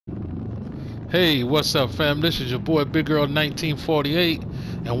Hey, what's up, fam? This is your boy Big Girl 1948,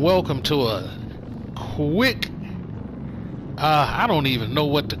 and welcome to a quick, I don't even know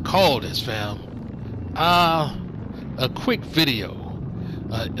what to call this, fam. A quick video.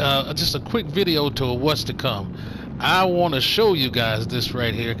 Just a quick video to what's to come. I want to show you guys this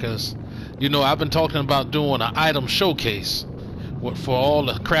right here because, I've been talking about doing an item showcase for all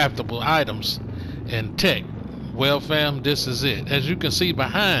the craftable items and tech. Well, fam, this is it. As you can see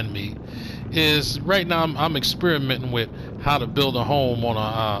behind me, is right now I'm experimenting with how to build a home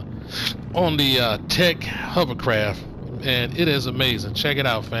on the tech hovercraft, and it is amazing. Check it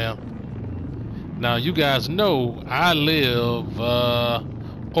out, fam. Now you guys know I live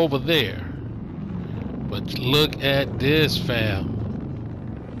over there, but look at this, fam.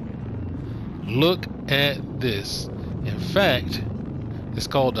 Look at this. In fact, it's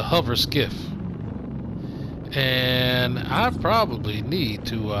called the Hover Skiff, and I probably need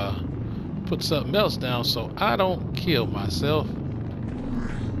to put something else down so I don't kill myself.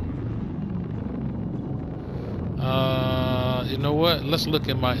 You know what? Let's look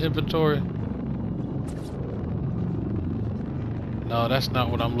at my inventory. No, that's not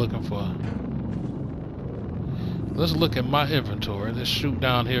what I'm looking for. Let's look at my inventory. Let's shoot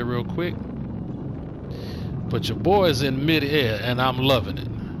down here real quick. But your boy is in mid-air and I'm loving it.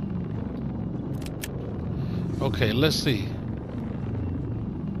 Okay, let's see.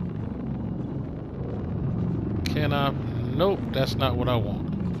 Can I? Nope, that's not what I want.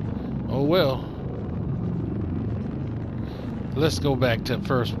 Oh well. Let's go back to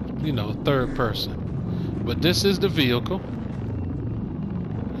first, third person. But this is the vehicle.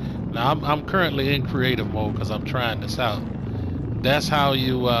 Now I'm currently in creative mode because I'm trying this out. That's how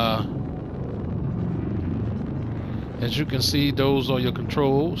you as you can see, those are your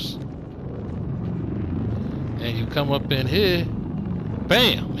controls. And you come up in here,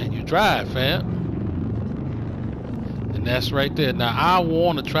 bam, and you drive, fam. And that's right there. Now I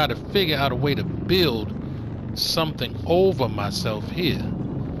want to try to figure out a way to build something over myself here,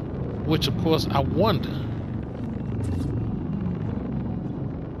 which of course I wonder.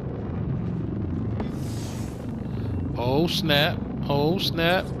 Oh snap, oh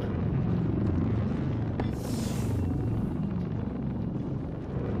snap.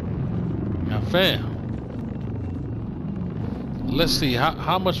 Now fam, let's see,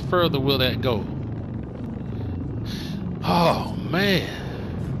 how much further will that go? Oh man,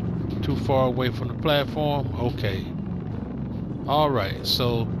 too far away from the platform. Okay, all right,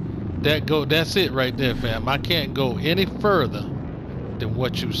 so that's it right there, fam. I can't go any further than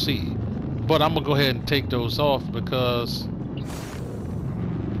what you see, but I'm gonna go ahead and take those off because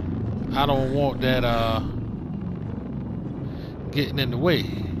I don't want that getting in the way.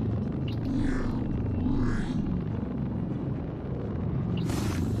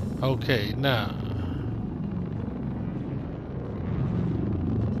 Okay, now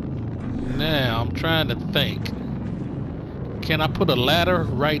I'm trying to think. Can I put a ladder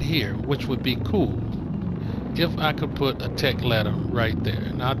right here, which would be cool if I could put a tech ladder right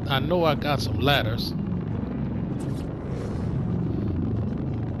there. Now I know I got some ladders.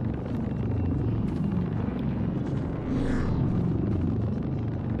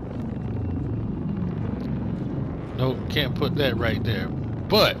 Nope, can't put that right there.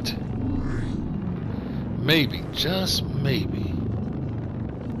 But maybe, just maybe,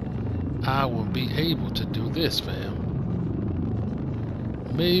 I will be able to do this, fam.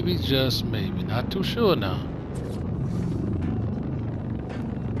 Maybe, just maybe. Not too sure now.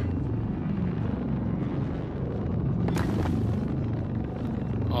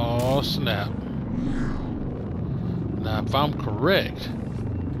 Oh, snap. Now, if I'm correct,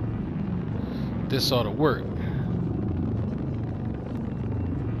 this ought to work.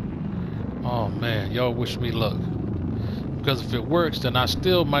 Oh, man, y'all wish me luck. Because if it works, then I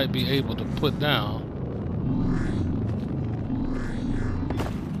still might be able to put down.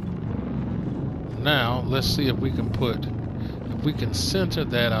 Now, let's see if we can center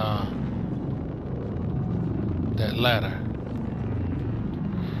that that ladder.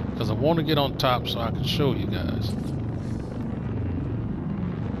 Because I want to get on top so I can show you guys.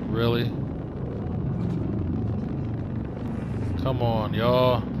 Really? Come on,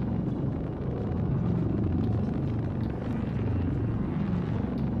 y'all.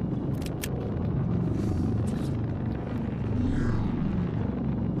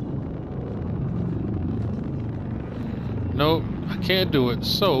 Nope, I can't do it.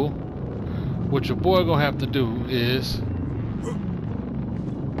 So, what your boy gonna have to do is,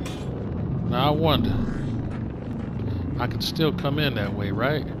 now I wonder, I can still come in that way,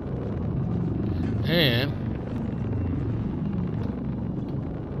 right? And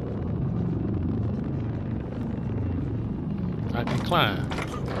I can climb.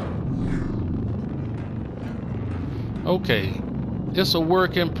 Okay, it's a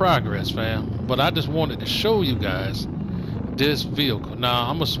work in progress, fam, but I just wanted to show you guys this vehicle. Now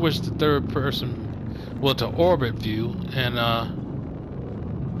I'm gonna switch to third person, well, to orbit view, and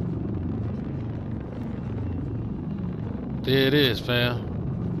there it is, fam.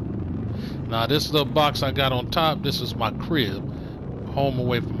 Now this little box I got on top, this is my crib, home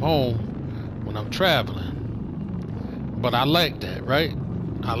away from home when I'm traveling. But I like that, right?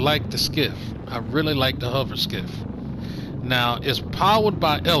 I like the skiff. I really like the hover skiff. Now it's powered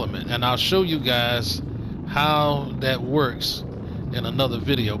by element, and I'll show you guys how that works in another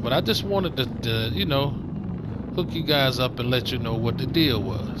video. But I just wanted to you know, hook you guys up and let you know what the deal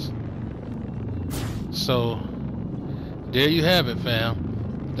was. So there you have it,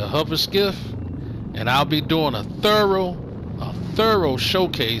 fam. The hover skiff, and I'll be doing a thorough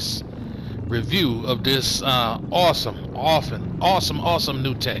showcase review of this awesome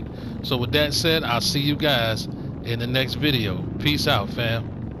new tech. So with that said, I'll see you guys in the next video. Peace out, fam.